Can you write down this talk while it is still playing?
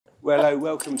Well, hello,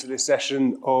 welcome to this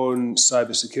session on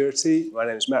cybersecurity. My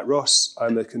name is Matt Ross.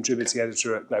 I'm a contributing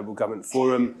editor at Global Government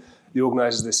Forum, the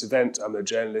organiser of this event. I'm a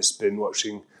journalist, been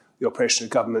watching the operation of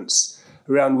governments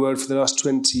around the world for the last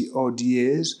 20 odd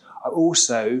years. I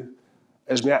also,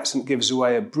 as my accent gives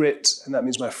away, a Brit, and that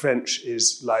means my French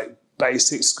is like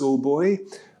basic schoolboy.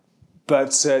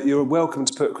 But you're welcome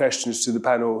to put questions to the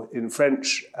panel in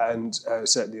French, and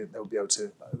certainly they'll be able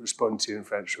to respond to you in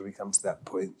French when we come to that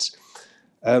point.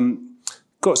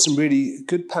 Got some really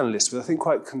good panellists with, I think,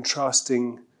 quite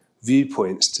contrasting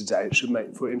viewpoints today. It should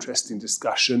make for an interesting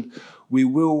discussion. We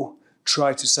will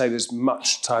try to save as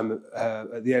much time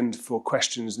at the end for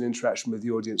questions and interaction with the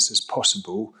audience as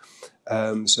possible.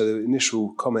 So the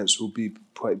initial comments will be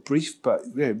quite brief, but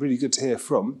yeah, really good to hear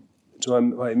from. To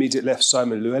my immediate left,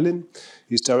 Simon Llewellyn.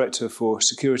 He's Director for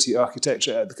Security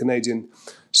Architecture at the Canadian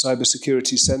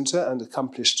Cybersecurity Centre and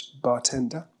accomplished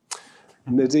bartender.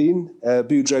 Nadine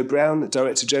Boudreau-Brown,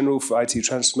 Director General for IT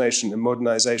Transformation and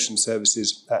Modernisation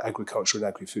Services at Agriculture and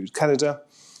Agri-Food Canada.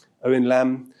 Owen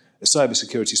Lamb, a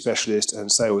cybersecurity specialist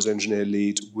and sales engineer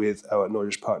lead with our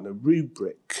knowledge partner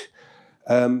Rubrik.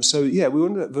 We want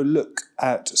to have a look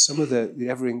at some of the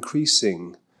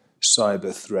ever-increasing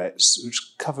cyber threats,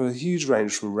 which cover a huge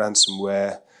range from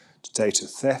ransomware to data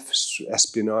theft,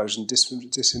 espionage and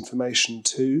disinformation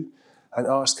too, and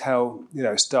ask how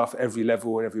staff at every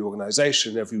level and every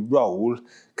organisation, every role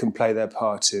can play their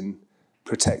part in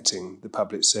protecting the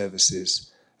public services.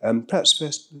 Perhaps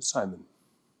first, Simon.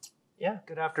 Yeah,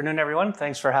 good afternoon, everyone.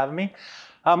 Thanks for having me.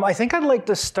 I think I'd like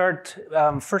to start,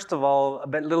 first of all, a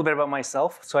little bit about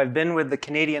myself. So I've been with the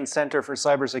Canadian Centre for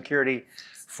Cybersecurity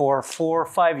for 4 or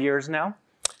 5 years now.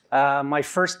 My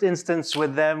first instance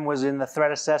with them was in the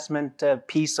threat assessment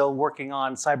piece, so working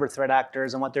on cyber threat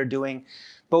actors and what they're doing,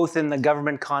 both in the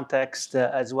government context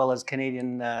as well as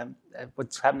Canadian,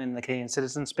 what's happening in the Canadian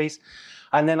citizen space.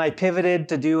 And then I pivoted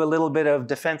to do a little bit of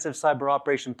defensive cyber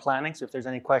operation planning, so if there's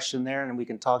any question there and we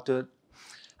can talk to it.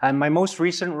 And my most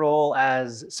recent role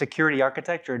as security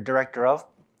architect or director of,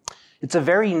 it's a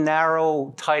very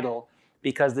narrow title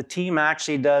because the team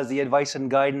actually does the advice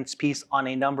and guidance piece on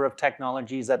a number of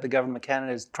technologies that the Government of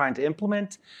Canada is trying to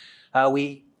implement.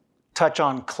 We touch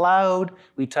on cloud,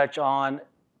 we touch on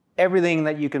everything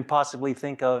that you can possibly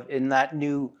think of in that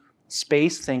new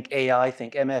space. Think AI,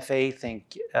 think MFA,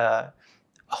 think a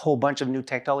whole bunch of new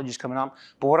technologies coming on.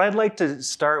 But what I'd like to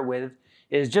start with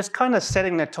is just kind of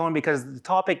setting the tone, because the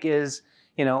topic is,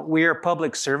 we are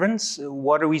public servants.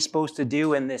 What are we supposed to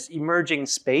do in this emerging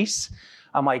space?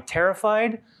 Am I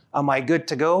terrified? Am I good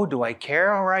to go? Do I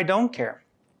care or I don't care?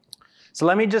 So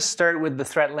let me just start with the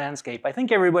threat landscape. I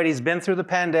think everybody's been through the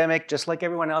pandemic, just like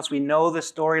everyone else. We know the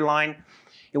storyline.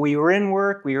 We were in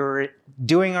work, we were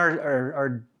doing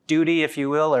our duty, if you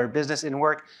will, our business in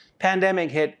work. Pandemic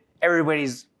hit,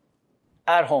 everybody's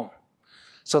at home.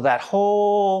 So that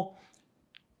whole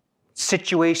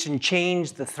situation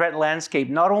changed the threat landscape,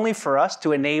 not only for us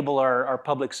to enable our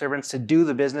public servants to do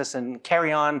the business and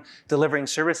carry on delivering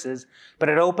services, but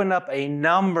it opened up a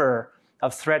number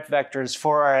of threat vectors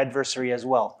for our adversary as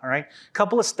well, all right? A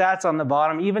couple of stats on the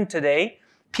bottom. Even today,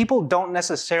 people don't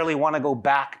necessarily want to go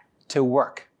back to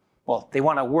work. Well, they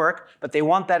want to work, but they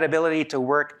want that ability to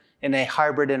work in a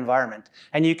hybrid environment.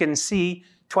 And you can see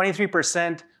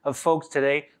 23% of folks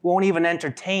today won't even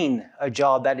entertain a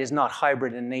job that is not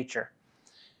hybrid in nature.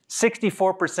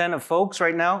 64% of folks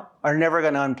right now are never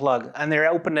going to unplug, and they're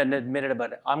open and admitted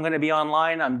about it. I'm going to be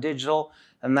online, I'm digital,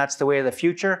 and that's the way of the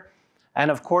future. And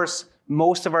of course,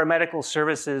 most of our medical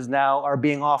services now are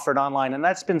being offered online, and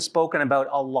that's been spoken about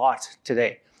a lot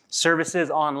today.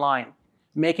 Services online,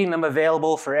 making them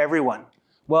available for everyone.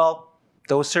 Well,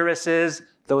 those services,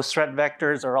 those threat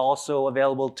vectors are also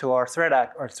available to our threat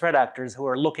actors who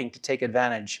are looking to take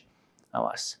advantage of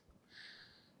us.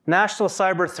 National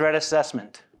Cyber Threat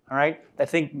Assessment, all right? I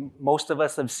think most of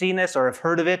us have seen this or have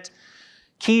heard of it.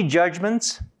 Key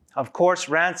judgments, of course,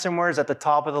 ransomware is at the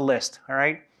top of the list, all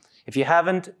right? If you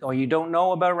haven't or you don't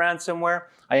know about ransomware,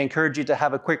 I encourage you to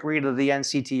have a quick read of the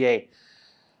NCTA.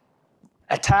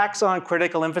 Attacks on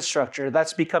critical infrastructure,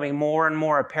 that's becoming more and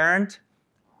more apparent.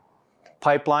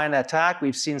 Pipeline attack,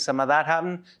 we've seen some of that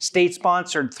happen.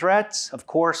 State-sponsored threats, of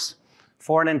course,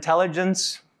 foreign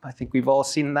intelligence, I think we've all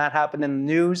seen that happen in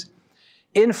the news.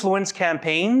 Influence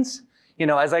campaigns,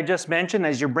 as I just mentioned,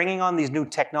 as you're bringing on these new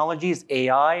technologies,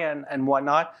 AI and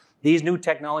whatnot, these new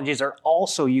technologies are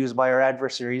also used by our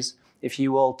adversaries, if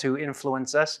you will, to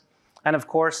influence us. And of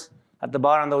course, at the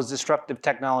bottom, those disruptive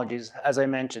technologies, as I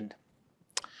mentioned.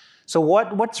 So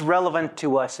what's relevant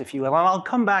to us, if you will? And I'll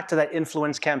come back to that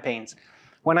influence campaigns.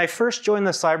 When I first joined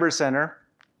the Cyber Center,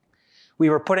 we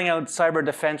were putting out cyber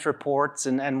defense reports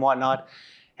and whatnot.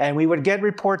 And we would get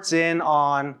reports in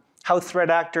on how threat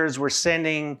actors were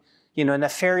sending,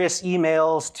 nefarious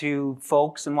emails to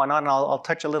folks and whatnot. And I'll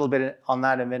touch a little bit on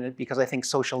that in a minute because I think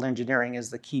social engineering is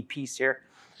the key piece here.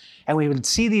 And we would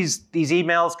see these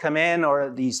emails come in or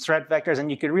these threat vectors,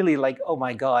 and you could really oh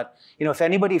my God, if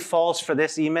anybody falls for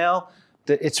this email,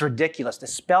 it's ridiculous. The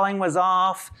spelling was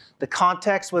off, the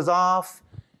context was off.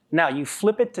 Now you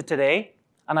flip it to today,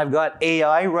 and I've got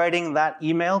AI writing that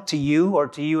email to you or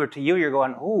to you or to you. You're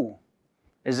going, ooh,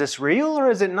 is this real or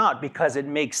is it not? Because it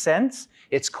makes sense,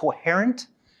 it's coherent,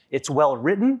 it's well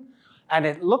written, and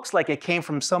it looks like it came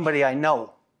from somebody I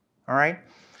know, all right?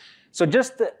 So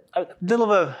just a little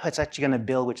bit of, it's actually going to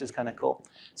build, which is kind of cool.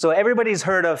 So everybody's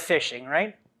heard of phishing,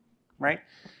 right? Right?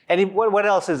 What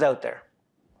else is out there?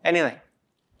 Anything?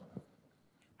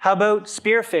 How about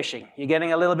spear phishing? You're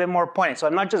getting a little bit more pointed. So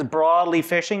I'm not just broadly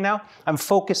phishing now. I'm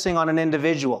focusing on an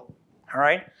individual, all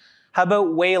right? How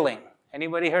about whaling?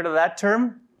 Anybody heard of that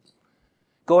term?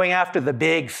 Going after the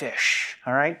big fish,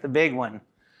 all right? The big one.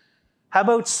 How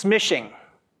about smishing?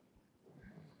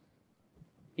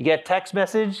 You get text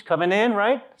message coming in,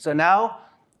 right? So now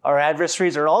our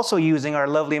adversaries are also using our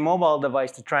lovely mobile device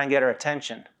to try and get our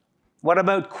attention. What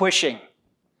about quishing?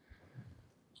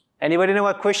 Anybody know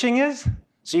what quishing is?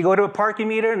 So you go to a parking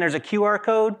meter and there's a QR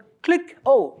code, click,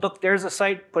 oh, look, there's a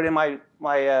site, put in my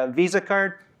Visa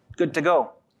card, good to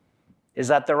go. Is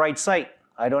that the right site?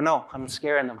 I don't know, I'm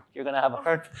scaring them. You're gonna have a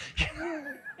hard.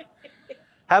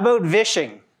 How about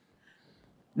vishing?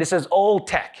 This is old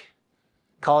tech.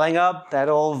 Calling up that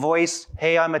old voice,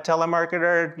 hey, I'm a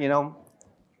telemarketer,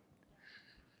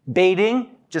 Baiting,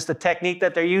 just a technique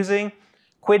that they're using.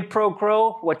 Quid pro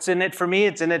quo, what's in it for me,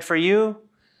 it's in it for you.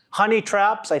 Honey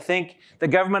traps, I think the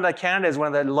government of Canada is one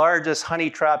of the largest honey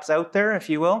traps out there, if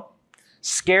you will.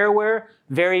 Scareware,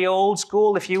 very old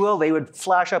school, if you will. They would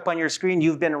flash up on your screen,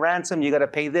 you've been ransomed, you gotta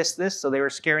pay this, so they were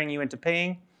scaring you into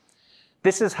paying.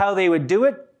 This is how they would do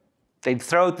it. They'd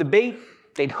throw out the bait,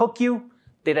 they'd hook you,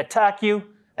 they'd attack you,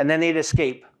 and then they'd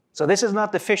escape. So this is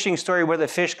not the fishing story where the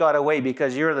fish got away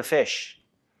because you're the fish.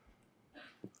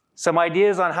 Some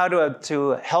ideas on how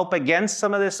to help against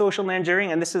some of this social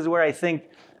engineering, and this is where I think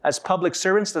as public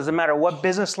servants, doesn't matter what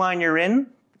business line you're in,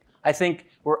 I think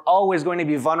we're always going to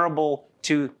be vulnerable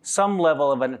to some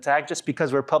level of an attack just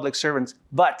because we're public servants.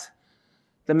 But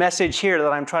the message here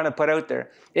that I'm trying to put out there,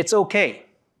 it's okay,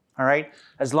 all right?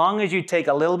 As long as you take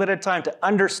a little bit of time to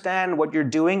understand what you're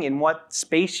doing in what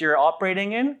space you're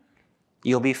operating in,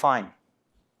 you'll be fine.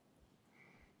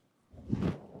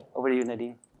 Over to you,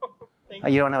 Nadine.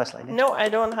 You don't have a slide? No, I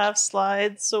don't have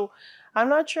slides, so I'm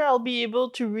not sure I'll be able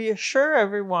to reassure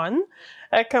everyone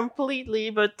completely,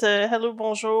 but hello,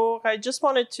 bonjour. I just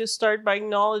wanted to start by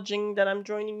acknowledging that I'm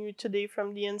joining you today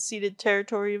from the unceded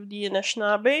territory of the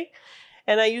Anishinaabe,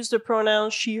 and I use the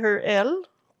pronouns she, her, elle.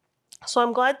 So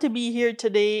I'm glad to be here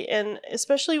today, and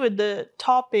especially with the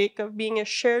topic of being a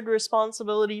shared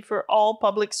responsibility for all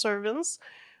public servants,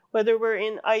 whether we're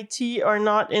in IT or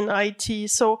not in IT.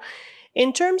 So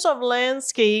in terms of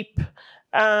landscape,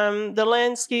 the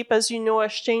landscape, as you know,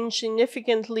 has changed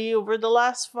significantly over the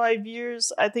last 5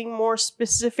 years. I think more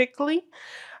specifically,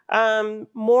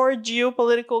 more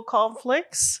geopolitical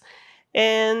conflicts.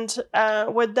 And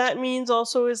what that means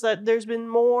also is that there's been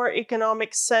more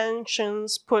economic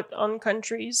sanctions put on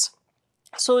countries.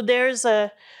 So there's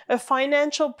a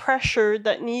financial pressure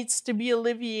that needs to be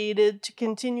alleviated to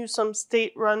continue some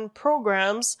state-run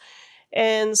programs.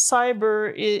 And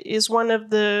cyber is one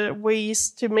of the ways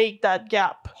to make that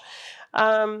gap.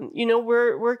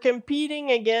 We're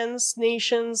competing against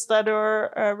nations that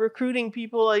are recruiting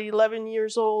people at 11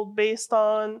 years old based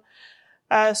on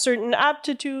certain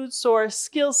aptitudes, so our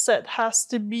skill set has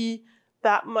to be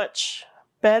that much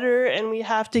better, and we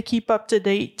have to keep up to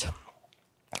date.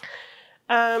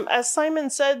 As Simon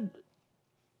said,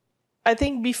 I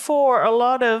think before, a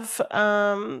lot of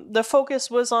the focus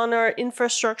was on our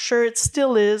infrastructure. It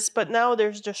still is, but now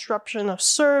there's disruption of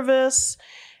service.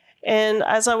 And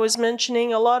as I was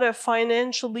mentioning, a lot of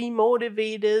financially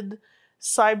motivated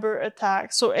cyber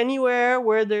attacks. So anywhere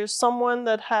where there's someone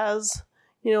that has,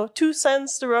 2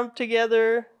 cents to rub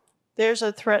together, there's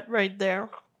a threat right there.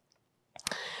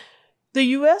 The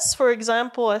US, for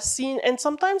example, has seen, and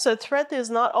sometimes a threat is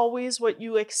not always what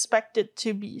you expect it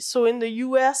to be. So in the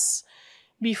US,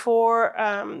 before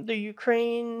the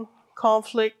Ukraine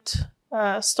conflict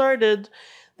started,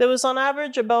 there was on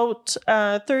average about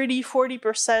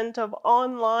 30-40% of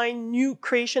online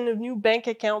creation of new bank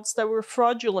accounts that were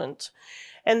fraudulent.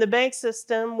 And the bank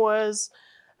system was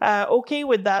okay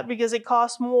with that because it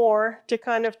cost more to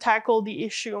kind of tackle the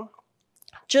issue.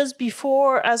 just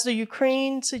before, as the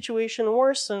Ukraine situation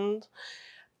worsened,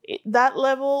 that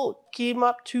level came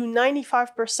up to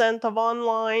 95% of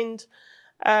online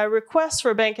requests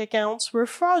for bank accounts were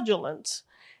fraudulent.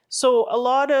 So a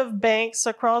lot of banks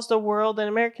across the world and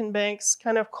American banks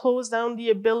kind of closed down the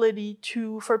ability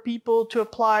for people to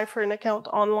apply for an account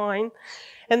online.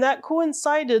 And that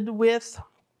coincided with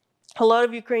a lot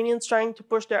of Ukrainians trying to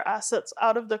push their assets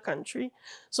out of the country.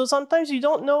 So sometimes you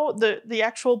don't know the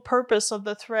actual purpose of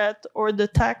the threat or the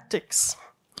tactics.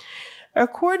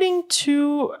 According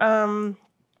to,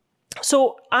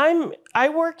 I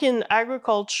work in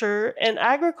agriculture, and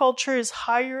agriculture is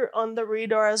higher on the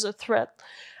radar as a threat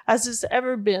as it's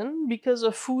ever been because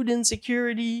of food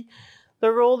insecurity,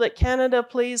 the role that Canada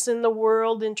plays in the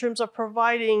world in terms of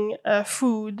providing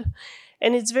food.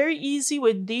 And it's very easy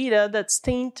with data that's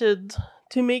tainted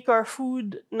to make our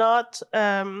food not,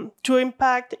 to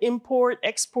impact import,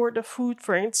 export of food,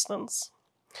 for instance.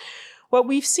 What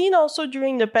we've seen also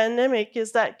during the pandemic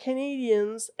is that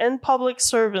Canadians and public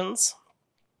servants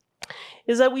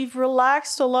is that we've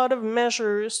relaxed a lot of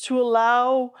measures to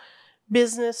allow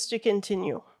business to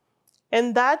continue.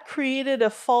 And that created a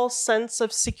false sense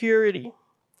of security.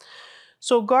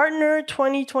 So Gartner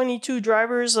 2022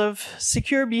 Drivers of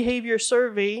Secure Behavior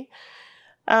Survey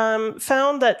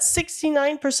found that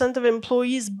 69% of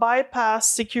employees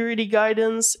bypassed security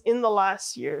guidance in the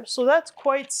last year. So that's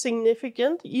quite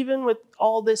significant, even with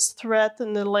all this threat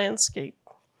in the landscape.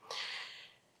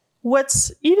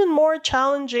 What's even more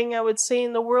challenging, I would say,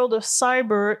 in the world of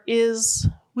cyber is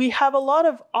we have a lot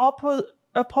of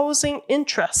opposing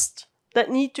interests that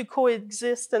need to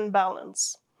coexist and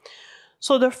balance.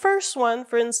 So the first one,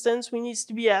 for instance, we need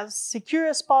to be as secure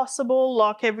as possible,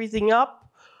 lock everything up,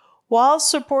 while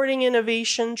supporting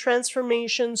innovation,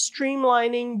 transformation,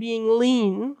 streamlining, being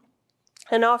lean.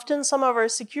 And often some of our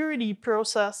security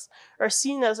process are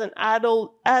seen as an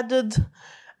added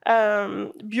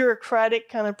bureaucratic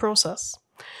kind of process.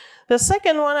 The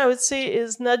second one I would say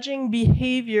is nudging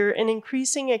behavior and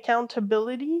increasing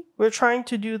accountability. We're trying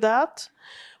to do that.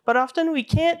 But often we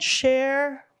can't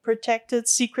share protected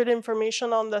secret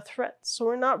information on the threat. So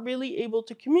we're not really able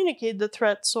to communicate the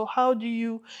threat. So how do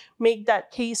you make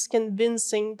that case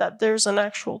convincing that there's an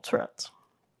actual threat?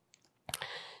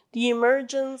 The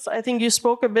emergence, I think you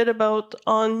spoke a bit about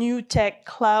on new tech,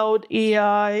 cloud,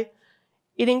 AI,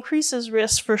 it increases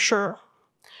risk for sure.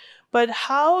 But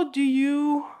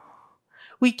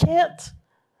we can't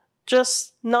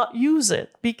just not use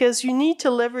it because you need to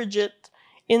leverage it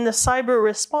in the cyber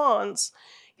response,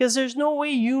 because there's no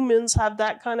way humans have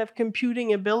that kind of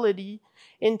computing ability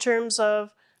in terms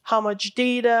of how much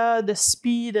data, the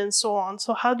speed, and so on.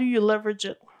 So how do you leverage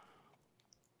it?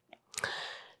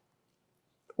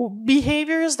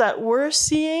 Behaviors that we're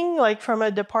seeing, like from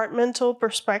a departmental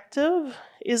perspective,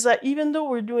 is that even though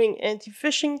we're doing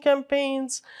anti-phishing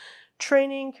campaigns,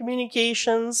 training,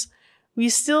 communications, we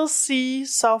still see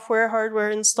software, hardware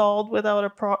installed without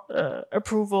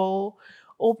approval,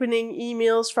 opening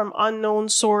emails from unknown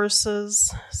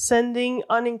sources, sending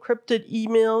unencrypted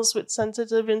emails with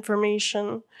sensitive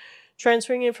information,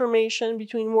 transferring information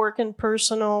between work and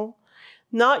personal,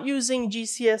 not using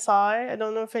GCSI. I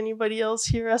don't know if anybody else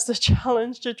here has the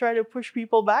challenge to try to push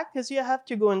people back because you have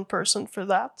to go in person for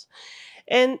that.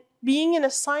 And being in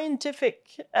a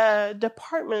scientific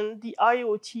department, the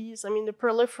IoTs, the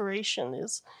proliferation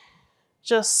is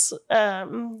just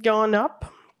gone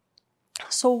up.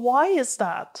 So why is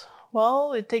that?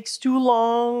 Well, it takes too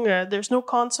long, there's no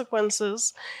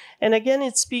consequences. And again,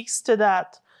 it speaks to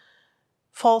that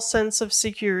false sense of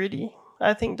security,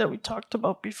 I think, that we talked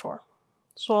about before.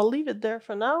 So I'll leave it there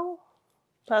for now.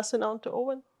 Pass it on to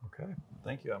Owen. Okay,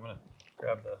 thank you. I'm gonna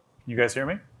grab you guys hear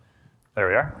me? There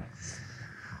we are.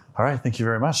 All right, thank you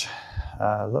very much.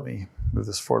 Let me move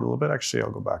this forward a little bit. Actually, I'll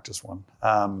go back just one.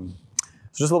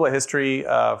 So just a little bit of history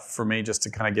for me, just to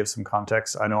kind of give some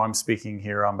context. I know I'm speaking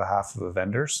here on behalf of a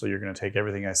vendor, so you're going to take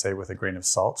everything I say with a grain of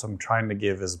salt. So I'm trying to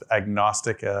give as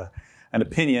agnostic an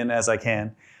opinion as I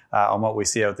can on what we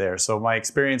see out there. So my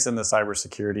experience in the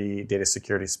cybersecurity, data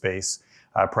security space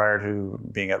prior to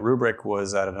being at Rubrik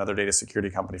was at another data security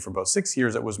company for about 6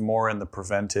 years. It was more in the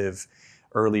preventive,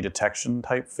 early detection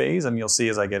type phase. And you'll see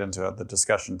as I get into the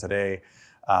discussion today,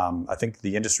 I think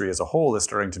the industry as a whole is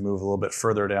starting to move a little bit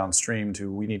further downstream to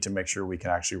we need to make sure we can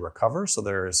actually recover. So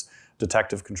there's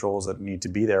detective controls that need to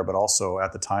be there, but also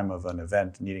at the time of an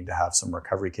event needing to have some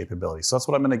recovery capability. So that's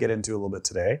what I'm going to get into a little bit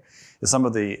today, is some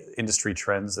of the industry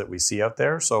trends that we see out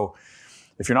there. So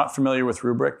if you're not familiar with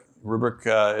Rubrik,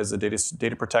 Rubrik is a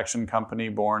data protection company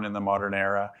born in the modern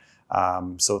era.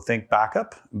 So think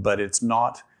backup, but it's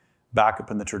not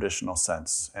backup in the traditional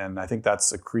sense. And I think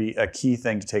that's a key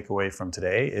thing to take away from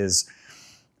today is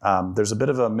there's a bit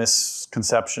of a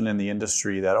misconception in the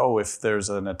industry that, if there's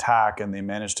an attack and they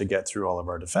manage to get through all of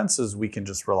our defenses, we can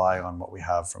just rely on what we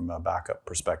have from a backup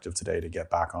perspective today to get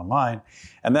back online.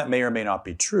 And that may or may not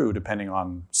be true, depending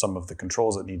on some of the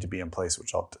controls that need to be in place,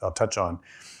 which I'll touch on.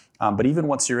 But even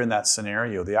once you're in that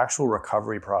scenario, the actual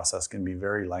recovery process can be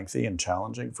very lengthy and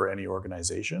challenging for any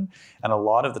organization. And a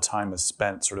lot of the time is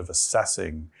spent sort of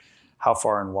assessing how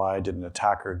far and wide did an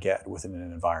attacker get within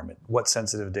an environment? What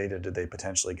sensitive data did they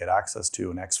potentially get access to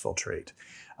and exfiltrate?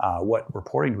 What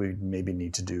reporting do we maybe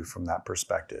need to do from that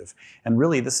perspective? And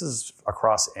really, this is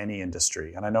across any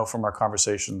industry. And I know from our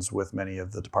conversations with many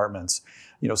of the departments,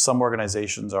 some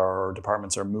organizations or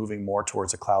departments are moving more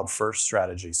towards a cloud-first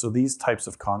strategy. So these types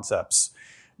of concepts,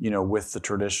 with the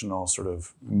traditional sort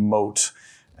of moat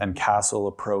and castle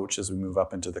approach as we move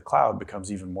up into the cloud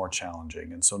becomes even more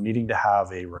challenging. And so needing to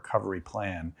have a recovery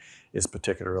plan is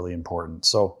particularly important.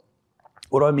 So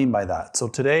what do I mean by that? So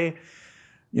today,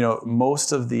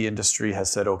 most of the industry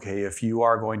has said, okay, if you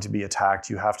are going to be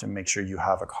attacked, you have to make sure you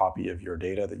have a copy of your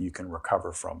data that you can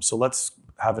recover from. So let's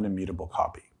have an immutable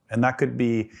copy. And that could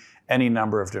be any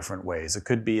number of different ways. It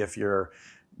could be if you're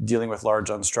dealing with large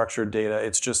unstructured data,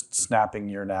 it's just snapping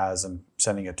your NAS and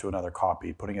sending it to another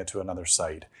copy, putting it to another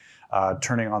site,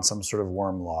 turning on some sort of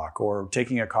worm lock, or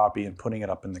taking a copy and putting it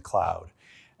up in the cloud.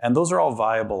 And those are all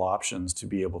viable options to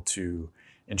be able to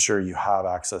ensure you have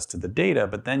access to the data,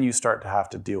 but then you start to have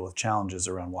to deal with challenges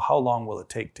around, how long will it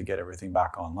take to get everything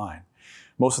back online?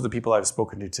 Most of the people I've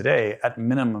spoken to today, at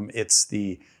minimum, it's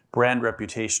the brand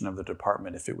reputation of the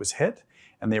department. If it was hit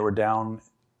and they were down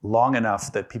long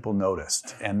enough that people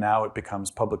noticed, and now it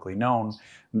becomes publicly known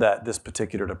that this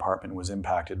particular department was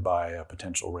impacted by a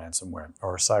potential ransomware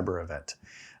or cyber event.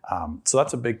 So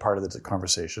that's a big part of the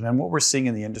conversation. And what we're seeing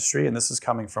in the industry, and this is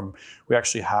coming from, we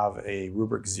actually have a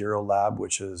Rubrik Zero Lab,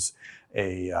 which is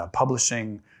a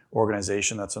publishing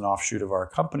organization that's an offshoot of our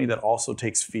company that also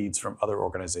takes feeds from other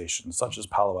organizations, such as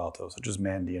Palo Alto, such as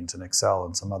Mandiant and Excel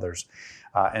and some others.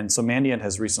 And so Mandiant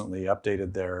has recently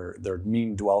updated their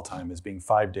mean dwell time as being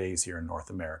 5 days here in North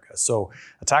America. So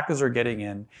attackers are getting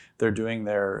in, they're doing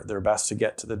their best to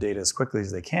get to the data as quickly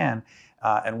as they can.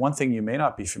 And one thing you may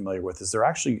not be familiar with is they're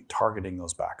actually targeting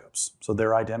those backups. So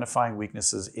they're identifying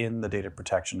weaknesses in the data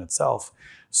protection itself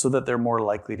so that they're more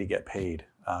likely to get paid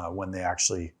when they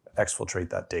actually exfiltrate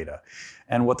that data.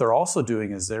 And what they're also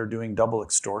doing is they're doing double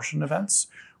extortion events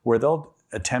where they'll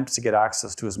attempt to get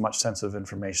access to as much sensitive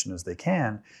information as they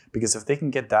can, because if they can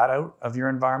get that out of your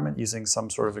environment using some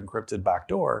sort of encrypted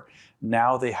backdoor,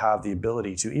 now they have the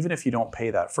ability to, even if you don't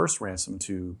pay that first ransom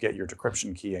to get your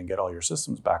decryption key and get all your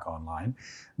systems back online,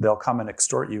 they'll come and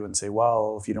extort you and say,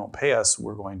 well, if you don't pay us,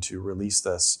 we're going to release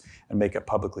this and make it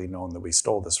publicly known that we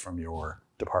stole this from your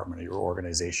department or your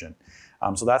organization.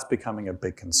 So that's becoming a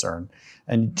big concern.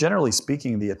 And generally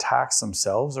speaking, the attacks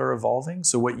themselves are evolving.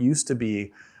 So what used to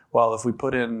be, well, if we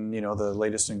put in, the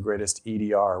latest and greatest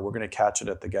EDR, we're going to catch it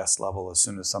at the guest level as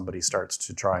soon as somebody starts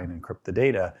to try and encrypt the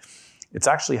data. It's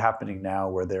actually happening now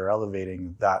where they're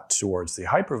elevating that towards the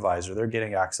hypervisor. They're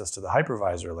getting access to the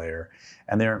hypervisor layer,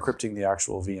 and they're encrypting the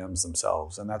actual VMs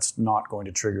themselves. And that's not going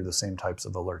to trigger the same types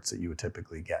of alerts that you would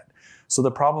typically get. So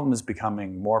the problem is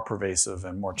becoming more pervasive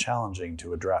and more challenging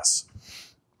to address.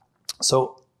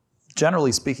 So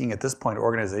generally speaking, at this point,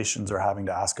 organizations are having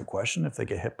to ask a question if they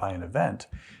get hit by an event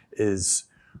is,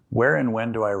 where and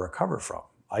when do I recover from?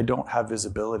 I don't have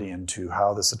visibility into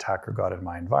how this attacker got in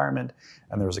my environment.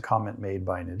 And there was a comment made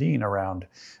by Nadine around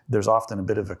there's often a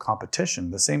bit of a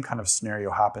competition. The same kind of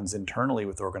scenario happens internally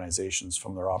with organizations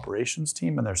from their operations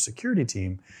team and their security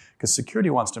team, because security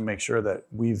wants to make sure that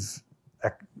we've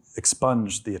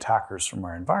expunged the attackers from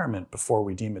our environment before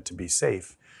we deem it to be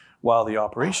safe, while the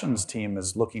operations team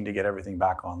is looking to get everything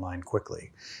back online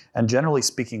quickly. And generally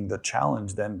speaking, the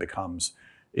challenge then becomes,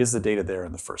 is the data there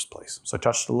in the first place? So I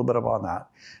touched a little bit upon that.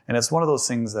 And it's one of those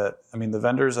things that, the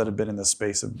vendors that have been in this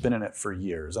space have been in it for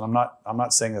years. And I'm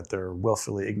not saying that they're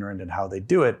willfully ignorant in how they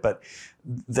do it, but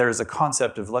there's a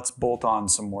concept of let's bolt on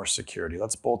some more security.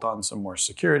 Let's bolt on some more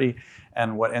security.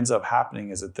 And what ends up happening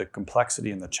is that the complexity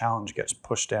and the challenge gets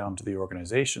pushed down to the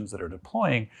organizations that are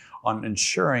deploying on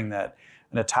ensuring that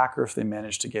an attacker, if they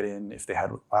managed to get in, if they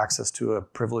had access to a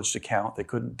privileged account, they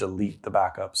couldn't delete the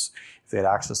backups. If they had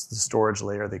access to the storage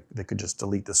layer, they could just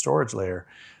delete the storage layer.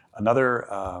 Another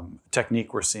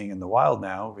technique we're seeing in the wild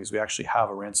now, because we actually have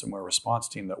a ransomware response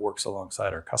team that works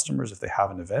alongside our customers if they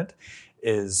have an event,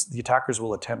 is the attackers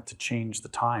will attempt to change the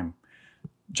time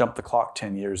jump the clock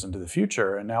 10 years into the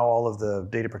future, and now all of the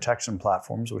data protection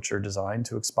platforms, which are designed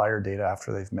to expire data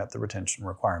after they've met the retention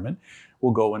requirement,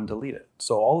 will go and delete it.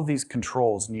 So all of these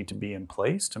controls need to be in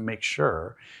place to make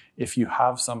sure if you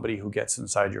have somebody who gets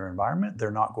inside your environment,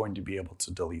 they're not going to be able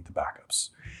to delete the backups.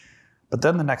 But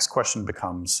then the next question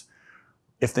becomes,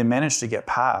 if they manage to get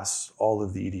past all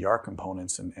of the EDR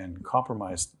components and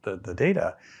compromise the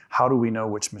data, how do we know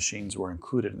which machines were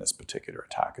included in this particular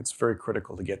attack? It's very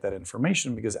critical to get that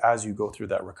information, because as you go through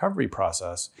that recovery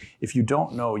process, if you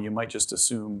don't know, you might just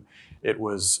assume it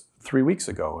was 3 weeks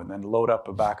ago and then load up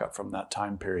a backup from that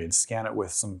time period, scan it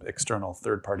with some external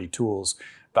third-party tools,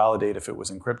 validate if it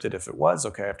was encrypted. If it was,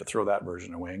 okay, I have to throw that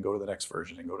version away and go to the next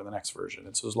version and go to the next version.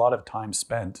 And so there's a lot of time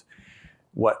spent.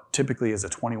 What typically is a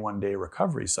 21-day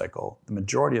recovery cycle, the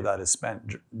majority of that is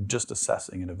spent just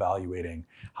assessing and evaluating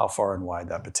how far and wide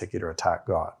that particular attack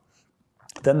got.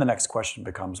 Then the next question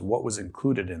becomes, what was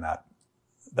included in that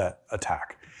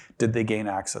attack? Did they gain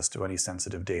access to any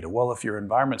sensitive data? Well, if your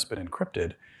environment's been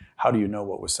encrypted, how do you know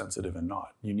what was sensitive and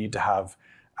not? You need to have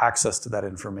access to that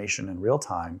information in real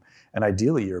time, and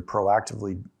ideally you're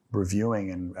proactively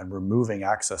reviewing and removing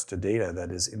access to data that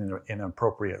is in an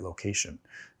inappropriate location.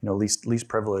 Least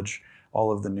privilege, all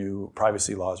of the new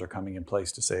privacy laws are coming in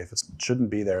place to say if it shouldn't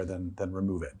be there, then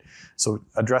remove it. So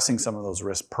addressing some of those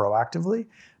risks proactively.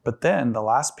 But then the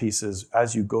last piece is,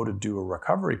 as you go to do a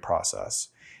recovery process,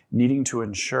 needing to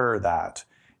ensure that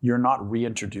you're not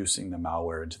reintroducing the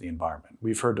malware into the environment.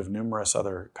 We've heard of numerous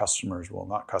other customers, well,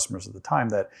 not customers at the time,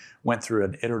 that went through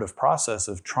an iterative process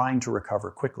of trying to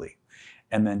recover quickly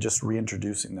and then just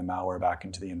reintroducing the malware back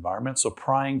into the environment. So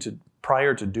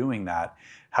prior to doing that,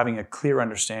 having a clear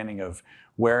understanding of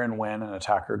where and when an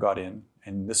attacker got in,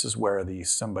 and this is where the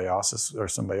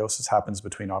symbiosis happens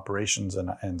between operations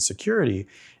and security,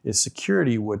 is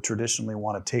security would traditionally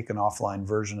want to take an offline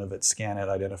version of it, scan it,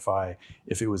 identify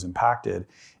if it was impacted.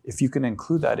 If you can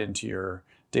include that into your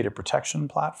data protection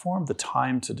platform, the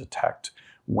time to detect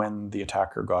when the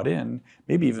attacker got in,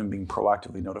 maybe even being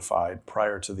proactively notified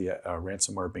prior to the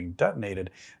ransomware being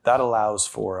detonated, that allows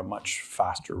for a much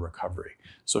faster recovery.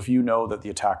 So if you know that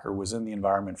the attacker was in the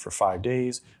environment for 5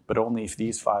 days, but only if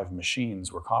these 5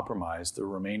 machines were compromised, the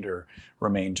remainder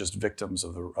remain just victims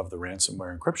of the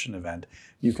ransomware encryption event,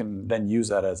 you can then use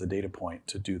that as a data point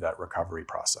to do that recovery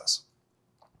process.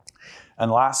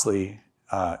 And lastly,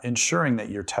 ensuring that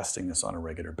you're testing this on a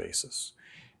regular basis.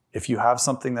 If you have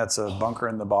something that's a bunker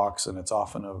in the box and it's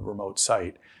often a remote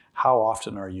site, how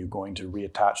often are you going to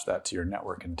reattach that to your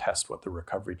network and test what the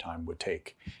recovery time would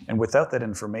take? And without that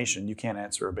information, you can't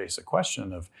answer a basic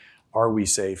question of, are we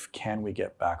safe? Can we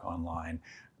get back online?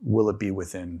 Will it be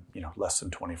within less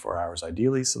than 24 hours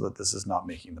ideally, so that this is not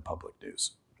making the public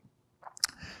news?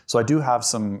 So I do have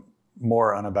some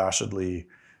more unabashedly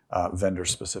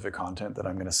vendor-specific content that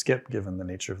I'm going to skip given the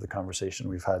nature of the conversation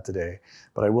we've had today,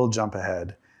 but I will jump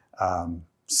ahead.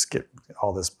 Skip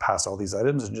all this, past all these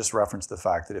items, and just reference the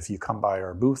fact that if you come by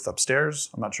our booth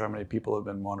upstairs, I'm not sure how many people have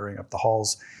been wandering up the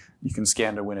halls, you can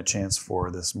scan to win a chance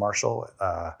for this Marshall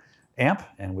amp,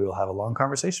 and we will have a long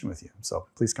conversation with you. So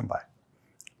please come by.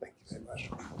 Thank you very much.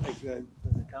 Thank you.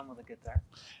 Does it come with a guitar?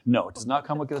 No, it does not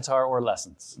come with a guitar or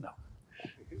lessons, no.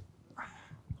 Do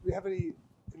we have any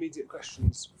immediate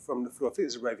questions from the floor? I think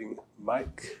there's a roving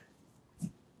mic.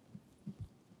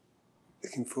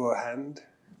 Looking for a hand.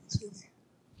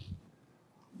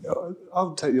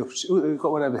 I'll take the opportunity. We've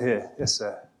got one over here. Yes,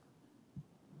 sir.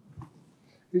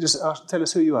 You just tell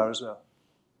us who you are as well.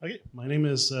 Okay, my name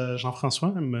is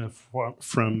Jean-François. I'm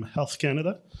from Health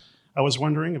Canada. I was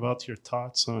wondering about your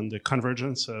thoughts on the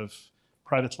convergence of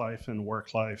private life and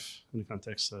work life in the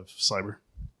context of cyber.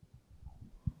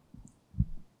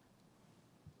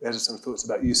 There's some thoughts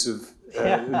about use of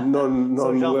So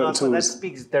non-work tools. that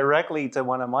speaks directly to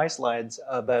one of my slides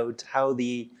about how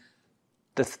the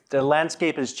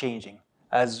landscape is changing.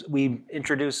 As we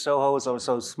introduce SOHO,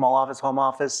 so small office, home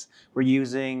office, we're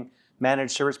using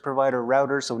managed service provider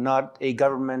routers, so not a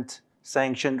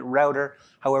government-sanctioned router.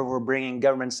 However, we're bringing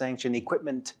government-sanctioned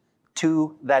equipment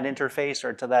to that interface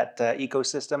or to that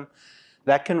ecosystem.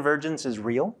 That convergence is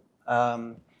real.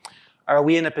 Are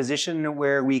we in a position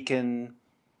where we can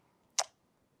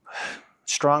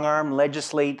strong-arm,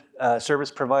 legislate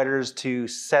service providers to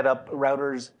set up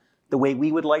routers the way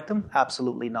we would like them?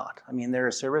 Absolutely not. I mean, they're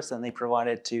a service and they provide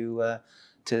it to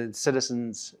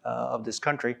citizens of this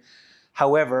country.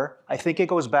 However, I think it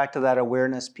goes back to that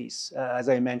awareness piece. As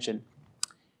I mentioned,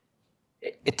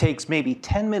 it takes maybe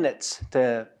 10 minutes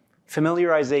to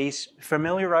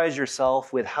familiarize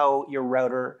yourself with how your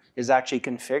router is actually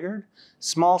configured.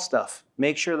 Small stuff.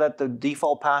 Make sure that the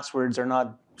default passwords are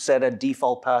not set of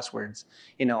default passwords.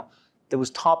 You know, those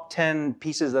top 10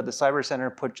 pieces that the Cyber Center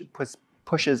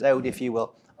pushes out, if you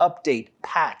will, update,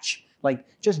 patch, like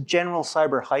just general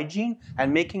cyber hygiene,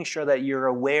 and making sure that you're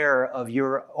aware of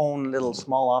your own little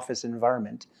small office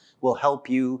environment will help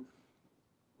you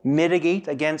mitigate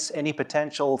against any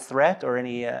potential threat or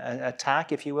any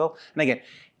attack, if you will. And again,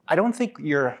 I don't think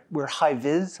we're high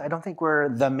vis. I don't think we're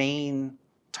the main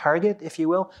target, if you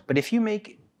will. But if you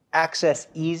make access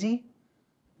easy,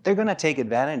 they're going to take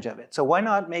advantage of it. So why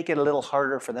not make it a little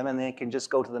harder for them, and they can just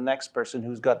go to the next person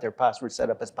who's got their password set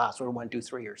up as password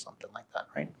 123 or something like that,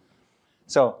 right?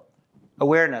 So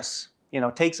awareness, you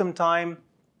know, take some time,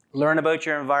 learn about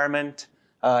your environment.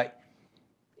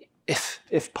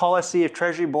 If policy, if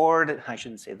Treasury Board, I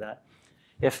shouldn't say that.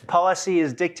 If policy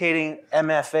is dictating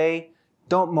MFA,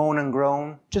 don't moan and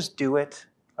groan, just do it,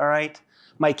 all right?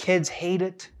 My kids hate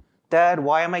it. Dad,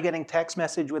 why am I getting text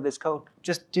message with this code?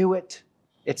 Just do it.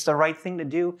 It's the right thing to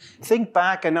do. Think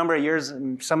back a number of years,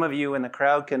 and some of you in the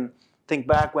crowd can think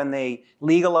back when they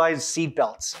legalized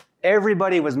seatbelts.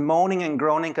 Everybody was moaning and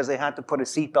groaning because they had to put a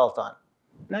seatbelt on.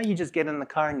 Now you just get in the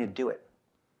car and you do it,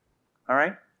 all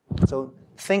right? So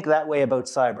think that way about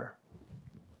cyber.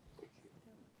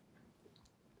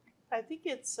 I think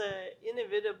it's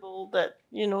inevitable that,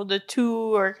 you know, the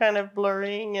two are kind of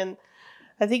blurring, and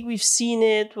I think we've seen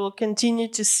it. We'll continue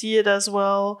to see it as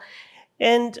well.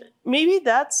 And maybe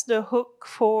that's the hook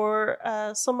for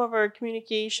some of our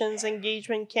communications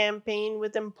engagement campaign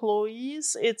with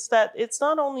employees. It's that it's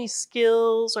not only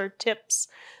skills or tips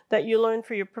that you learn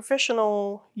for your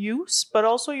professional use, but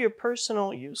also your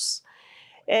personal use.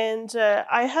 And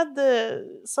I had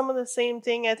some of the same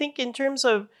thing. I think in terms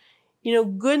of, you know,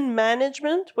 good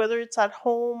management, whether it's at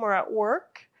home or at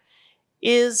work,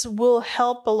 will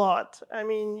help a lot. I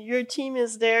mean, your team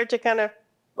is there to kind of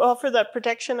offer that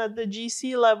protection at the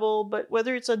GC level, but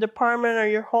whether it's a department or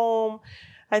your home,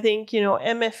 I think, you know,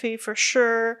 MFA for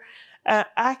sure.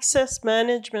 Access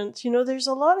management, you know, there's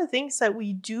a lot of things that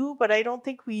we do, but I don't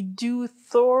think we do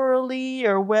thoroughly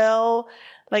or well,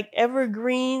 like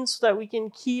evergreen, so that we can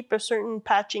keep a certain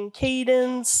patching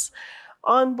cadence.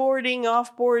 Onboarding,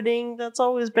 offboarding, that's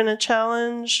always been a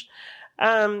challenge.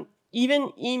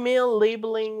 Even email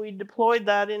labeling, we deployed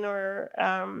that in our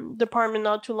department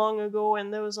not too long ago,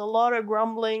 and there was a lot of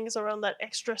grumblings around that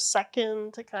extra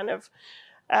second to kind of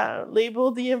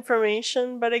label the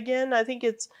information. But again, I think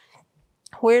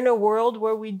we're in a world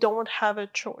where we don't have a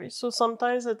choice. So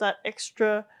sometimes that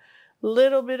extra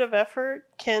little bit of effort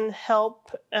can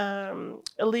help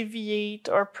alleviate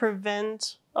or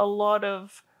prevent a lot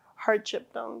of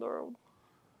hardship down the road.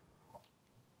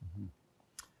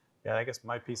 Yeah, I guess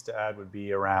my piece to add would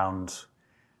be around,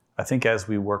 I think as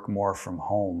we work more from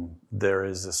home, there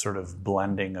is a sort of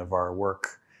blending of our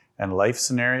work and life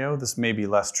scenario. This may be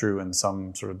less true in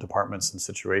some sort of departments and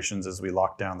situations as we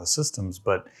lock down the systems,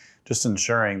 but just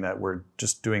ensuring that we're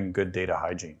just doing good data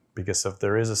hygiene. Because if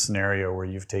there is a scenario where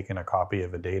you've taken a copy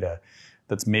of a data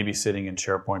that's maybe sitting in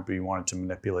SharePoint, but you wanted to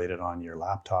manipulate it on your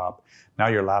laptop, now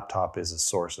your laptop is a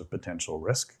source of potential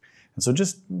risk. And so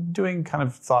just doing kind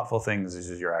of thoughtful things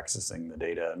as you're accessing the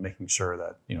data and making sure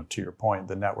that, you know, to your point,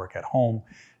 the network at home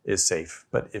is safe.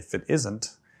 But if it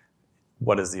isn't,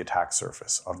 what is the attack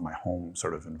surface of my home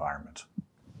sort of environment?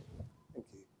 Thank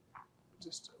you.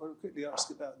 Just I want to quickly ask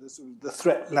about the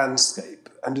threat landscape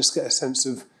and just get a sense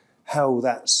of how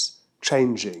that's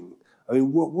changing. I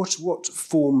mean, what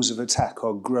forms of attack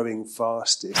are growing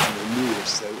fastest and the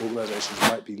newest, so organisations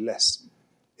might be less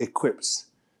equipped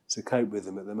to cope with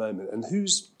them at the moment? And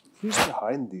who's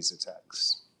behind these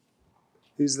attacks?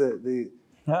 Who's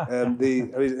I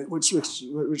mean,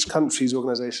 which countries,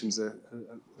 organisations are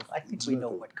I think we know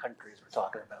what countries we're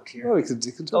talking about here. Oh, you can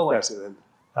talk about it then.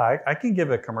 I can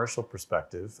give a commercial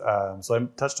perspective. So I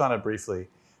touched on it briefly.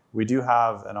 We do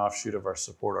have an offshoot of our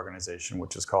support organization,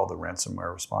 which is called the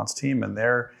Ransomware Response Team, and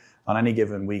they're on any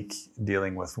given week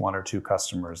dealing with one or two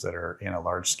customers that are in a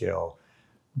large-scale,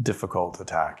 difficult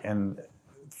attack. And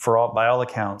by all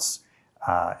accounts,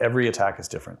 every attack is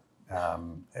different.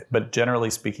 But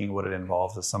generally speaking, what it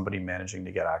involves is somebody managing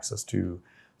to get access to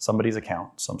somebody's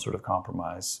account, some sort of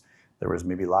compromise. There was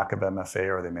maybe lack of MFA,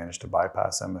 or they managed to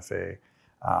bypass MFA.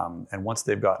 And once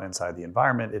they've gotten inside the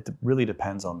environment, it really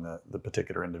depends on the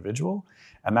particular individual.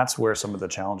 And that's where some of the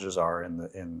challenges are in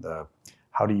the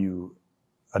how do you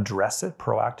address it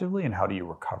proactively and how do you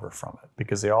recover from it?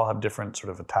 Because they all have different sort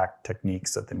of attack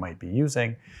techniques that they might be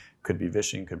using. Could be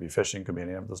vishing, could be phishing, could be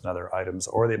any of those other items,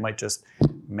 or they might just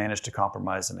manage to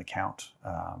compromise an account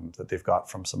that they've got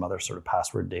from some other sort of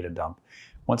password data dump.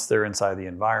 Once they're inside the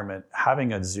environment,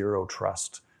 having a zero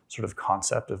trust sort of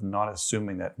concept of not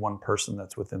assuming that one person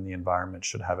that's within the environment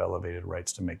should have elevated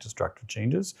rights to make destructive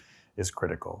changes is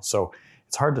critical. So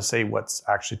it's hard to say what's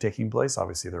actually taking place.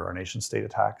 Obviously, there are nation state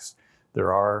attacks.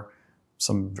 There are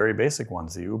some very basic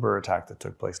ones. The Uber attack that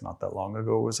took place not that long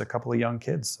ago was a couple of young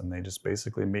kids, and they just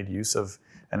basically made use of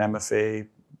an MFA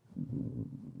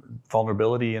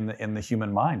vulnerability in the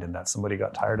human mind, and that somebody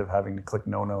got tired of having to click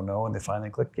no, no, no, and they finally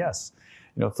clicked yes.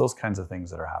 It's those kinds of things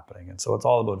that are happening. And so it's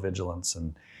all about vigilance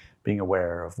and being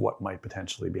aware of what might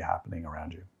potentially be happening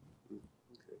around you.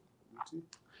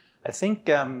 I think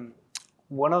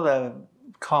one of the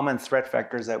common threat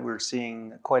vectors that we're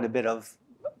seeing quite a bit of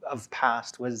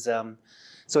past was a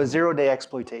zero-day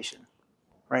exploitation,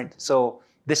 right? So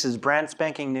this is brand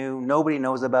spanking new. Nobody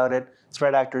knows about it.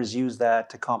 Threat actors use that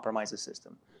to compromise the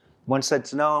system. Once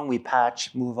that's known, we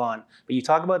patch, move on. But you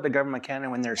talk about the government of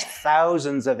Canada when there's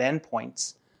thousands of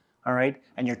endpoints, all right?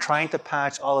 And you're trying to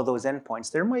patch all of those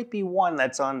endpoints. There might be one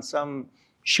that's on some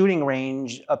shooting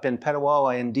range up in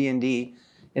Petawawa in D&D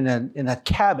in a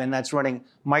cabin that's running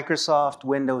Microsoft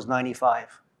Windows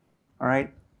 95, all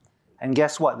right? And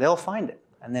guess what? They'll find it,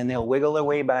 and then they'll wiggle their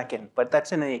way back in. But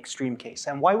that's in an extreme case.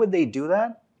 And why would they do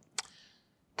that?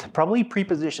 To probably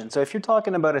preposition. So if you're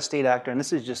talking about a state actor, and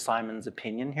this is just Simon's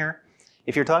opinion here,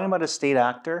 if you're talking about a state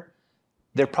actor,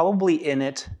 they're probably in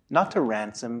it, not to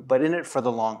ransom, but in it for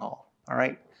the long haul, all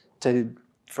right?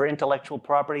 For intellectual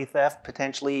property theft,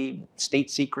 potentially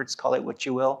state secrets, call it what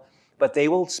you will. But they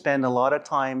will spend a lot of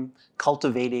time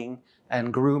cultivating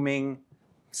and grooming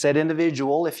said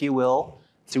individual, if you will,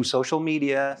 through social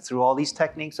media, through all these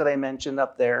techniques that I mentioned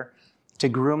up there, to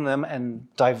groom them and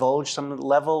divulge some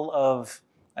level of,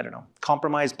 I don't know,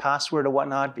 compromised password or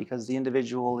whatnot, because the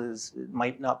individual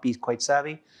might not be quite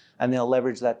savvy, and they'll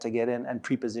leverage that to get in and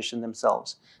preposition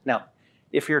themselves. Now,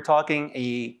 if you're talking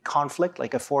a conflict,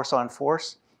 like a force on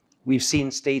force, we've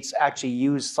seen states actually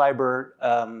use cyber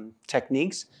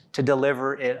techniques to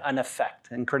deliver an effect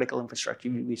in critical infrastructure.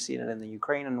 We've seen it in the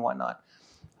Ukraine and whatnot.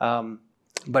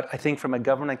 But I think from a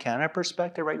Government of Canada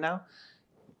perspective right now,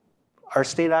 are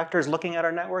state actors looking at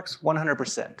our networks?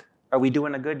 100%. Are we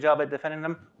doing a good job at defending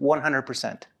them?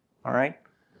 100%. All right?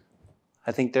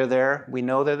 I think they're there. We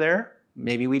know they're there.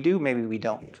 Maybe we do, maybe we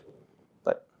don't.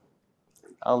 But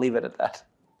I'll leave it at that.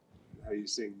 How are you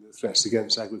seeing the threats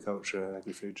against agriculture and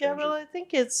agri-food changing? Yeah, well, I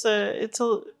think it's a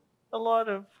lot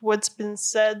of what's been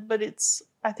said, but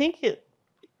I think it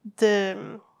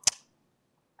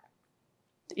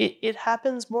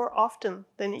happens more often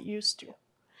than it used to.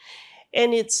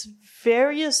 And it's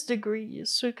various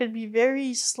degrees. So it could be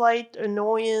very slight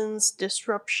annoyance,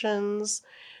 disruptions,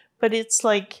 but it's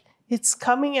like it's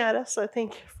coming at us, I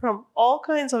think, from all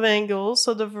kinds of angles.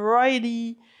 So the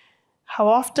variety, how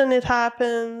often it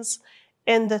happens,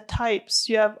 and the types.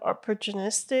 You have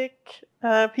opportunistic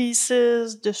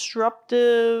pieces,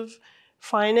 disruptive,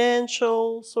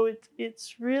 financial. So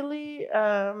it's really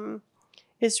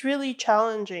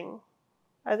challenging,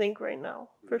 I think, right now,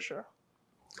 for sure.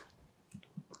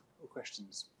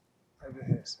 Questions over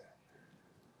here, sir.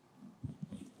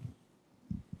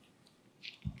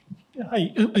 Yeah,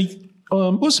 I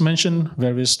was mentioned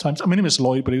various times. My name is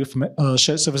Lloyd Brady from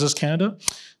Shared Services Canada.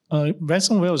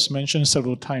 Ransomware was mentioned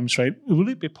several times, right? Would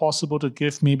it be possible to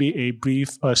give maybe a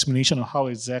brief explanation of how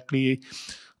exactly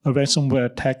a ransomware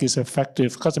attack is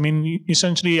effective? Because, I mean,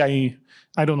 essentially, I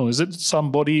don't know, is it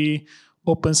somebody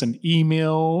opens an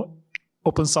email,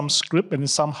 opens some script, and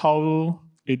somehow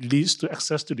it leads to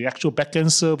access to the actual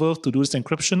backend server to do this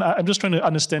encryption? I'm just trying to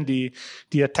understand the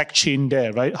attack chain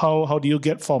there, right? How do you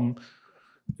get from,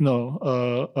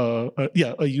 a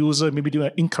user maybe doing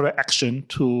an incorrect action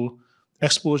to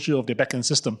exposure of the backend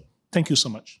system? Thank you so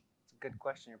much. Good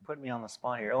question. You're putting me on the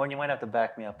spot here. Oh, and you might have to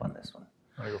back me up on this one.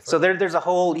 So there's a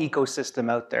whole ecosystem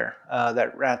out there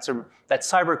that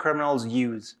cyber criminals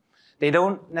use. They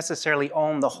don't necessarily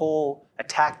own the whole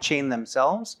attack chain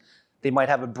themselves. They might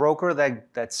have a broker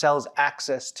that sells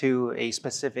access to a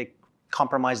specific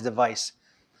compromised device.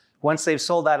 Once they've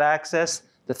sold that access,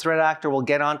 the threat actor will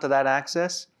get onto that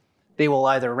access. They will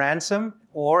either ransom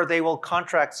or they will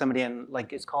contract somebody in,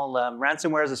 like it's called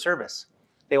ransomware as a service.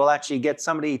 They will actually get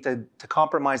somebody to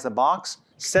compromise the box,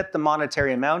 set the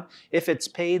monetary amount. If it's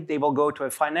paid, they will go to a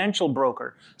financial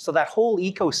broker. So that whole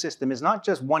ecosystem is not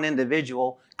just one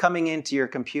individual coming into your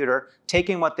computer,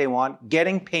 taking what they want,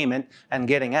 getting payment, and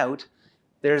getting out.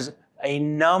 There's a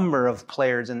number of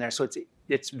players in there. So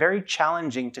it's very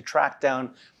challenging to track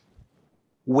down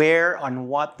where on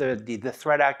what the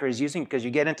threat actor is using, because you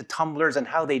get into tumblers and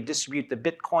how they distribute the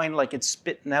Bitcoin, like it's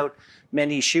spitting out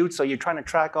many chutes. So you're trying to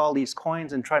track all these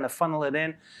coins and trying to funnel it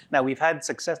in. Now we've had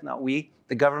success,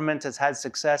 the government has had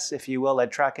success, if you will,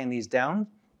 at tracking these down.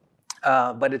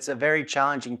 But it's a very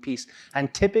challenging piece.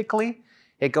 And typically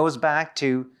it goes back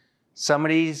to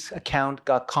somebody's account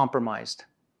got compromised,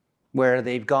 where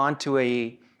they've gone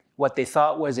to what they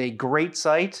thought was a great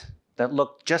site that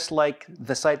looked just like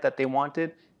the site that they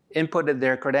wanted, inputted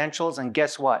their credentials, and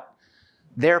guess what?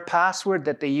 Their password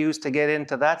that they use to get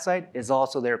into that site is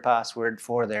also their password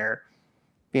for their,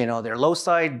 their low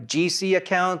side GC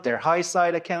account, their high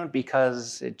side account,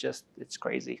 because it's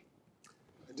crazy.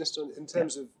 And just in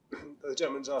terms of, the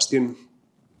gentleman's asking,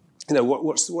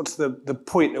 what's the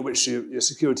point at which your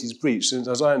security is breached? And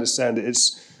as I understand it,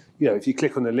 it's, if you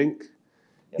click on the link,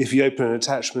 if you open an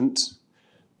attachment,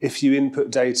 if you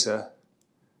input data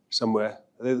somewhere.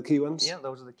 Are they the key ones? Yeah,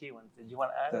 those are the key ones. Did you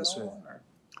want to add That's on? right.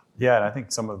 Yeah, and I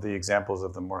think some of the examples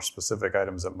of the more specific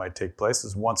items that might take place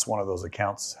is once one of those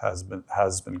accounts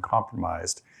has been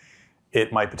compromised,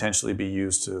 it might potentially be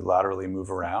used to laterally move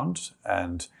around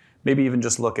and maybe even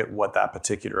just look at what that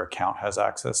particular account has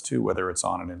access to, whether it's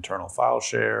on an internal file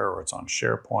share or it's on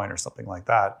SharePoint or something like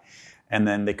that. And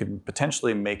then they could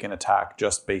potentially make an attack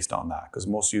just based on that, because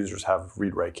most users have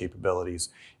read-write capabilities.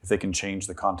 If they can change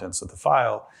the contents of the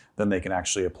file, then they can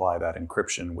actually apply that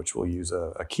encryption, which will use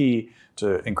a key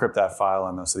to encrypt that file.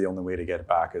 And so the only way to get it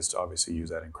back is to obviously use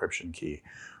that encryption key.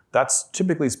 That's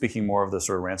typically speaking more of the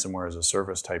sort of ransomware as a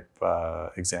service type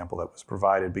example that was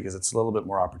provided, because it's a little bit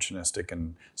more opportunistic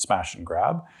and smash and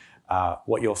grab.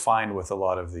 What you'll find with a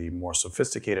lot of the more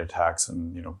sophisticated attacks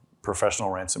and professional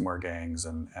ransomware gangs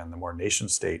and the more nation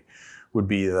state would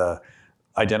be the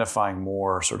identifying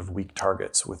more sort of weak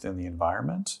targets within the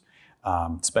environment,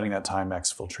 spending that time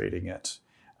exfiltrating it,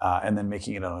 and then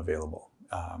making it unavailable.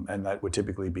 And that would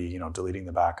typically be, deleting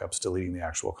the backups, deleting the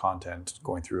actual content,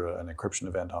 going through an encryption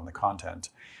event on the content.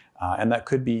 And that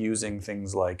could be using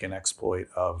things like an exploit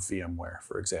of VMware,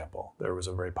 for example. There was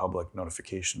a very public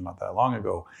notification not that long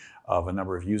ago of a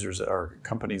number of users or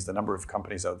companies, the number of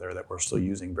companies out there that were still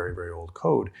using very, very old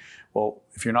code. Well,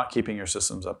 if you're not keeping your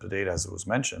systems up to date, as it was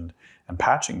mentioned, and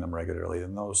patching them regularly,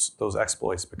 then those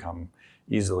exploits become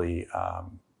easily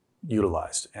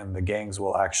utilized. And the gangs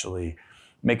will actually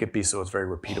make it be so it's very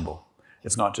repeatable.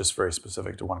 It's not just very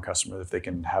specific to one customer. If they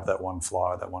can have that one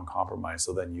flaw, that one compromise,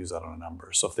 they'll then use that on a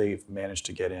number. So if they've managed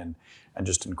to get in and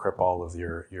just encrypt all of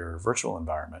your virtual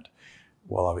environment,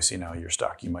 well, obviously now you're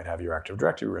stuck. You might have your Active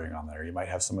Directory running on there. You might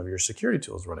have some of your security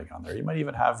tools running on there. You might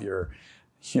even have your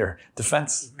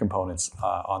defense components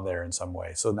on there in some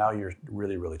way. So now you're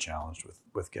really, really challenged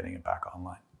with getting it back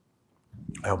online.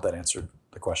 I hope that answered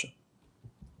the question.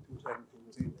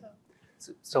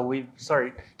 So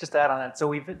just to add on that.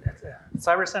 So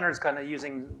Cyber Center is kind of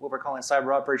using what we're calling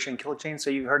cyber operation kill chain.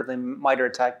 So you've heard of the MITRE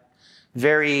ATT&CK,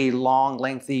 very long,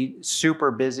 lengthy,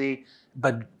 super busy,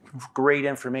 but great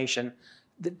information.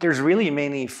 There's really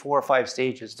mainly 4 or 5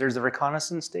 stages. There's the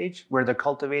reconnaissance stage where they're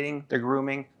cultivating, they're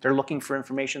grooming, they're looking for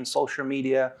information, social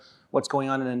media, what's going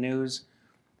on in the news.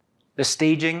 The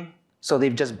staging, so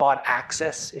they've just bought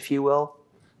access, if you will.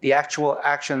 The actual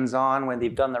actions on when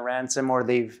they've done the ransom or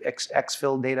they've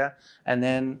exfilled data, and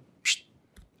then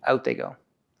out they go.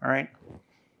 All right?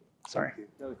 Sorry.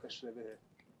 Another question over here.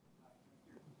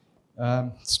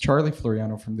 It's Charlie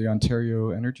Floriano from the Ontario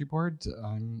Energy Board.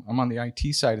 I'm on the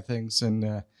IT side of things,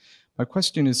 and my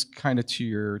question is kind of to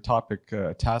your topic,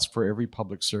 task for every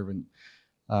public servant.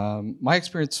 My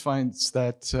experience finds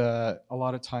that a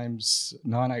lot of times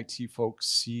non-IT folks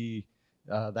see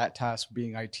that task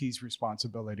being IT's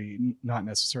responsibility, not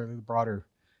necessarily the broader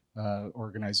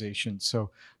organization. So,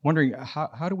 wondering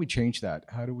how do we change that?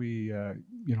 How do we,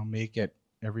 make it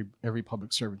every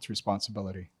public servant's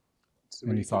responsibility?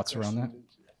 Any thoughts around that?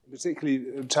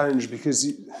 Particularly a challenge because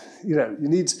you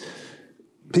need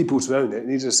people to own it. You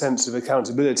need a sense of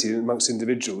accountability amongst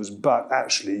individuals, but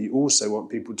actually you also want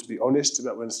people to be honest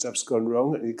about when stuff's gone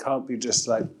wrong, and you can't be just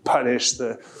like punish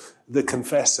the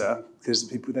confessor because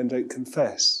the people then don't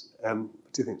confess. What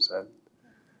do you think, Sam?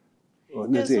 Or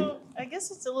Nadine? So I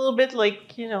guess it's a little bit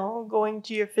like, going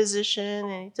to your physician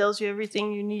and he tells you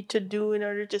everything you need to do in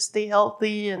order to stay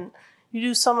healthy, and you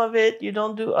do some of it, you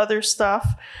don't do other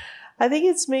stuff. I think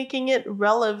it's making it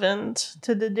relevant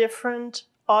to the different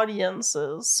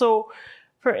audiences. So,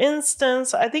 for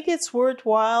instance, I think it's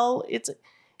worthwhile.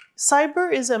 Cyber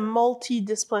is a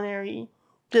multidisciplinary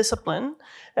discipline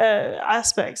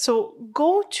aspect. So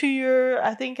go work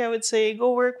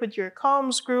with your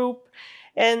comms group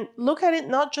and look at it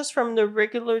not just from the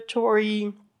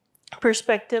regulatory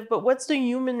perspective, but what's the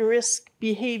human risk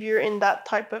behavior in that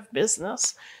type of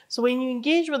business? So when you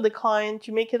engage with the client,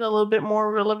 you make it a little bit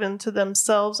more relevant to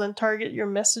themselves and target your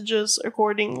messages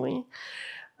accordingly.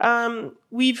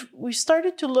 We've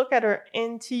started to look at our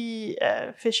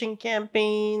anti-phishing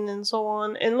campaign and so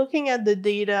on, and looking at the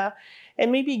data and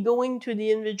maybe going to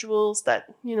the individuals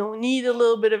that, need a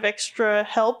little bit of extra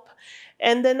help,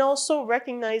 and then also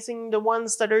recognizing the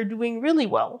ones that are doing really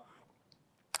well.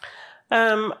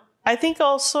 I think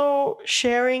also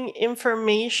sharing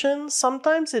information,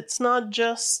 sometimes it's not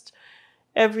just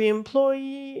every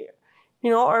employee,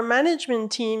 our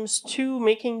management teams too,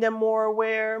 making them more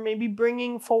aware, maybe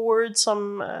bringing forward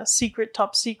some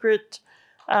top secret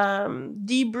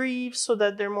debriefs so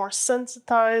that they're more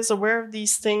sensitized, aware of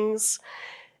these things.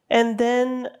 And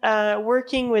then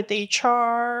working with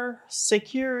HR,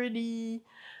 security,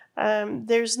 it's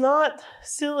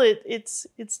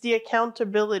the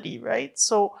accountability, right?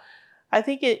 So I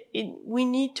think we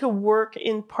need to work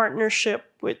in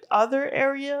partnership with other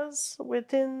areas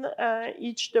within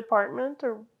each department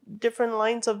or different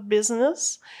lines of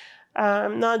business,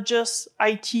 not just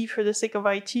IT for the sake of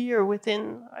IT or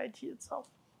within IT itself.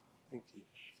 Thank you.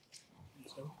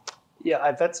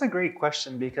 Yeah, that's a great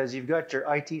question, because you've got your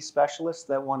IT specialists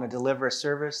that want to deliver a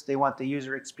service. They want the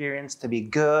user experience to be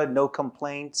good, no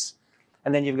complaints.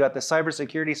 And then you've got the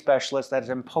cybersecurity specialist that's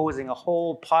imposing a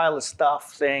whole pile of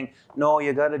stuff saying, no,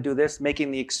 you got to do this,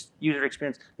 making the user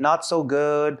experience not so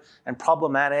good and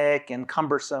problematic and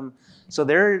cumbersome. So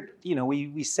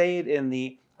we say it in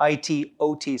the IT,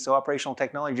 OT, so operational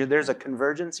technology, there's a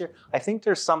convergence here. I think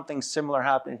there's something similar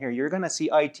happening here. You're going to see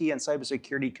IT and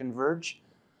cybersecurity converge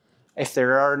if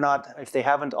they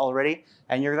haven't already.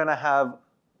 And you're going to have,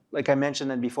 like I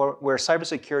mentioned before, where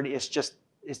cybersecurity is just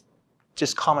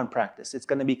common practice. It's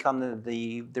going to become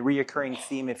the reoccurring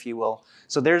theme, if you will.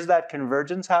 So there's that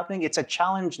convergence happening. It's a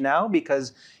challenge now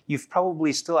because you've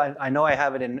probably still, I know I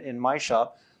have it in my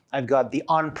shop, I've got the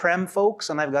on-prem folks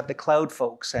and I've got the cloud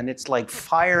folks, and it's like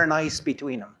fire and ice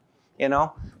between them,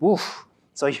 Woof.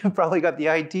 So you've probably got the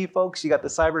IT folks, you got the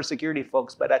cybersecurity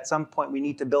folks, but at some point we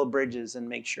need to build bridges and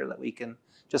make sure that we can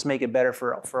just make it better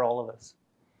for all of us.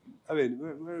 I mean,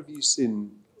 where have you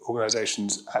seen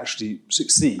organisations actually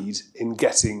succeed in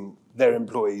getting their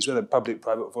employees, whether public,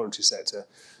 private, or voluntary sector,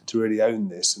 to really own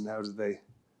this, and how do they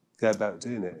go about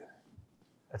doing it?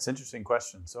 That's an interesting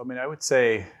question. So, I would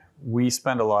say we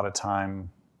spend a lot of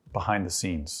time behind the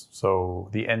scenes. So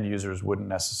the end users wouldn't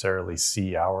necessarily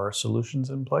see our solutions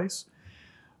in place.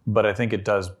 But I think it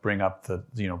does bring up the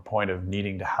point of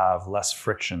needing to have less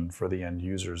friction for the end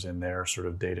users in their sort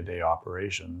of day-to-day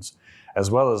operations, as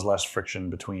well as less friction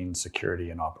between security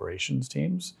and operations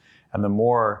teams. And the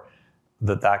more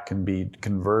that can be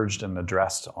converged and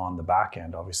addressed on the back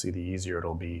end, obviously the easier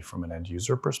it'll be from an end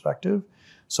user perspective.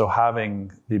 So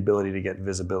having the ability to get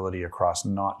visibility across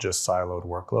not just siloed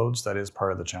workloads, that is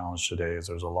part of the challenge today, is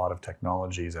there's a lot of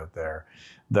technologies out there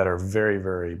that are very,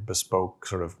 very bespoke,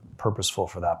 sort of purposeful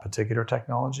for that particular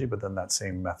technology, but then that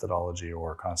same methodology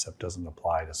or concept doesn't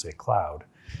apply to, say, cloud.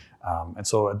 And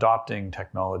so adopting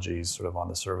technologies sort of on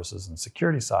the services and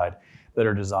security side that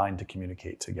are designed to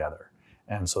communicate together.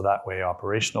 And so that way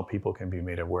operational people can be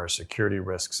made aware of security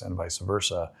risks and vice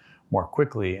versa more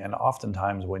quickly. And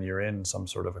oftentimes when you're in some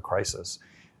sort of a crisis,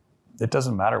 it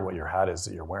doesn't matter what your hat is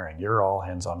that you're wearing. You're all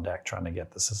hands on deck trying to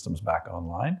get the systems back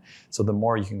online. So the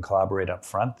more you can collaborate up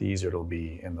front, the easier it'll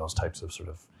be in those types of sort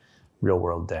of real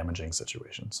world damaging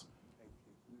situations.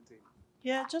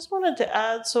 Yeah, just wanted to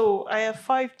add, so I have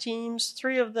 5 teams,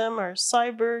 3 of them are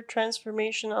cyber,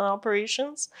 transformation, and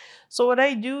operations. So what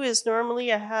I do is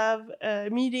normally I have a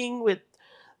meeting with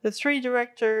the 3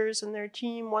 directors and their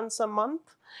team once a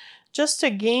month, just to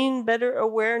gain better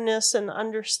awareness and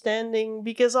understanding,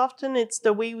 because often it's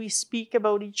the way we speak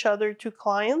about each other to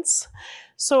clients.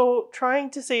 So trying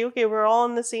to say, okay, we're all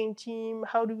on the same team,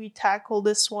 how do we tackle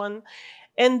this one?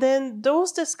 And then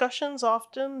those discussions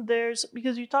often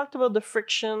because you talked about the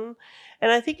friction, and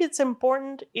I think it's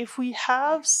important if we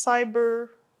have cyber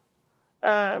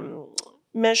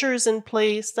measures in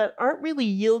place that aren't really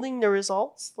yielding the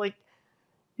results, like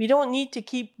we don't need to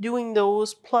keep doing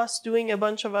those plus doing a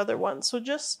bunch of other ones. So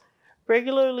just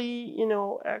regularly,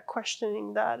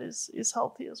 questioning that is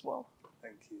healthy as well.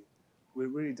 Thank you. We're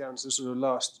really down to the sort of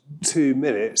last 2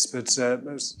 minutes, but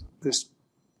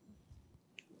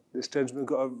this gentleman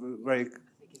got a very...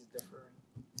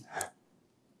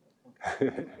 I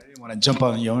didn't want to jump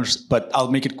on yours, but I'll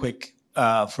make it quick.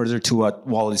 Further to what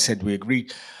Wally said, we agree.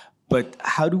 But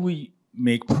how do we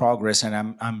make progress?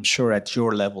 And I'm sure at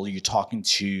your level, you're talking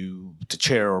to the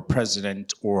chair or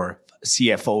president or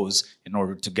CFOs in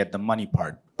order to get the money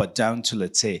part, but down to,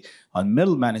 let's say, on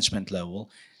middle management level,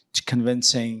 to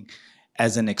convincing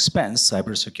as an expense,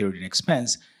 cybersecurity an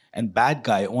expense, and bad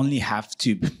guy only have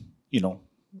to,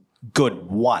 good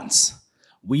once.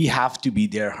 We have to be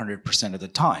there 100% of the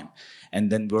time.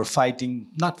 And then we're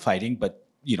not fighting, but,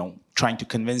 trying to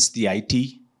convince the IT,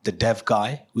 the dev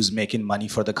guy who's making money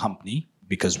for the company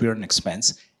because we're an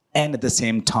expense, and at the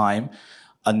same time,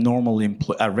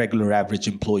 a regular average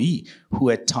employee who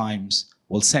at times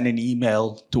will send an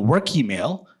email to work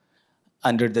email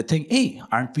under the thing, hey,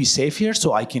 aren't we safe here?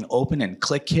 So I can open and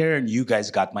click here and you guys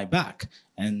got my back.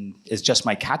 And it's just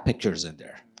my cat pictures in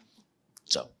there.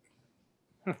 So.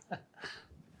 Is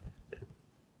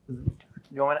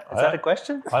that a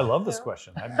question? I love this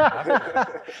question. I'm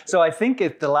happy. So I think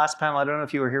at the last panel, I don't know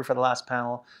if you were here for the last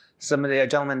panel, a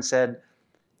gentleman said,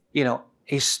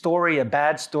 a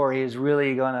bad story is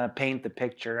really going to paint the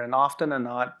picture. And often or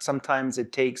not, sometimes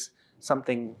it takes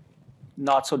something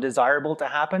not so desirable to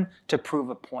happen to prove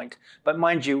a point. But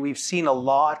mind you, we've seen a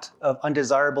lot of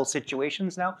undesirable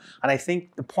situations now. And I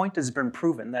think the point has been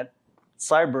proven that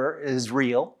cyber is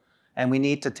real and we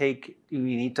need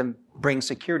to bring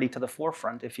security to the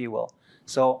forefront, if you will.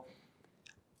 So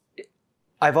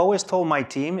I've always told my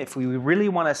team, if we really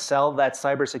want to sell that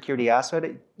cybersecurity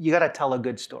asset, you got to tell a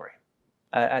good story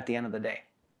at the end of the day.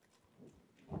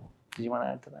 Do you want to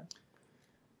add to that?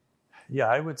 Yeah,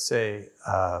 I would say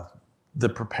the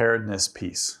preparedness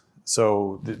piece.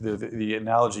 So the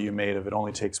analogy you made of it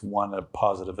only takes one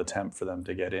positive attempt for them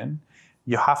to get in,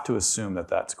 you have to assume that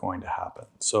that's going to happen.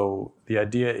 So the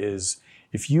idea is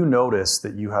if you notice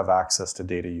that you have access to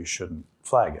data you shouldn't,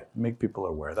 flag it. Make people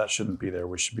aware. That shouldn't be there.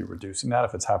 We should be reducing that.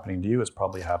 If it's happening to you, it's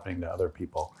probably happening to other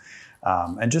people.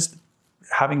 And just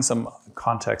having some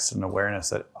context and awareness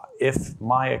that if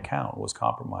my account was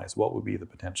compromised, what would be the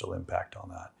potential impact on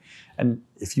that? And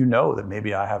if you know that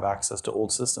maybe I have access to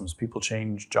old systems, people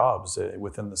change jobs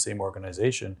within the same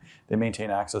organization, they maintain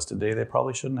access to data they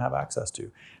probably shouldn't have access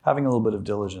to. Having a little bit of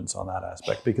diligence on that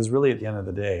aspect, because really at the end of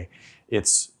the day,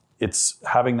 it's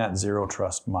having that zero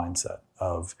trust mindset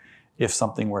of if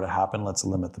something were to happen, let's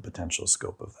limit the potential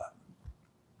scope of that.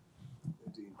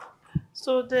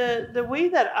 So the way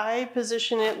that I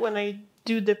position it when I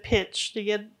do the pitch to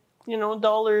get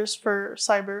dollars for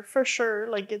cyber, for sure,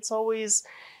 like it's always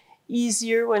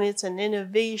easier when it's an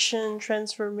innovation,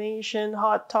 transformation,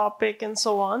 hot topic, and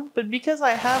so on. But because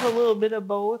I have a little bit of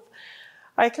both,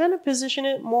 I kind of position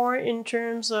it more in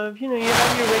terms of, you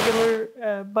have your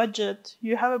regular budget,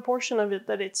 you have a portion of it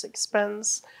that it's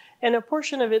expense, and a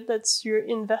portion of it that's your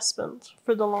investment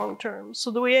for the long term.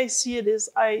 So the way I see it is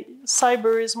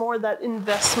cyber is more that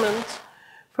investment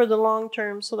for the long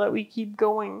term so that we keep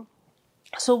going.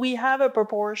 So we have a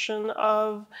proportion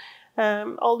of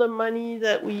all the money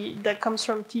that comes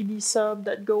from TB sub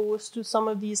that goes to some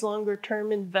of these longer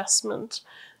term investment.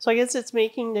 So I guess it's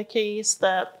making the case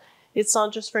that it's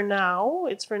not just for now,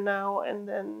 it's for now and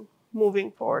then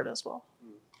moving forward as well.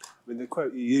 I mean, the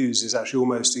quote you use is actually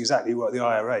almost exactly what the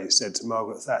IRA said to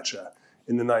Margaret Thatcher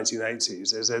in the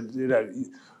 1980s. They said,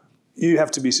 you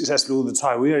have to be successful all the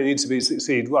time. We only need to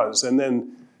succeed once. And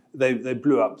then they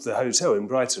blew up the hotel in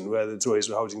Brighton where the Tories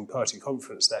were holding party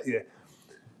conference that year.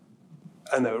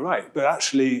 And they were right. But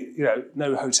actually,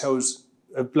 no hotels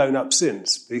have blown up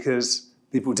since because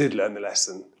people did learn the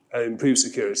lesson and improve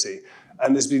security.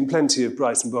 And there's been plenty of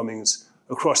Brighton bombings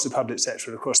across the public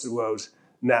sector and across the world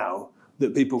now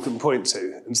that people can point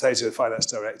to and say to the finance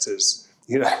directors,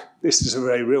 this is a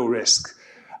very real risk.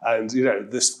 And,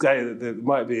 the scale, there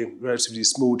might be a relatively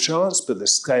small chance, but the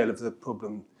scale of the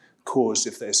problem caused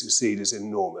if they succeed is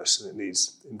enormous and it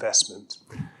needs investment.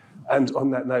 And on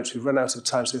that note, we've run out of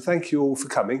time, so thank you all for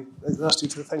coming. I'd ask you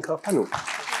to thank our panel.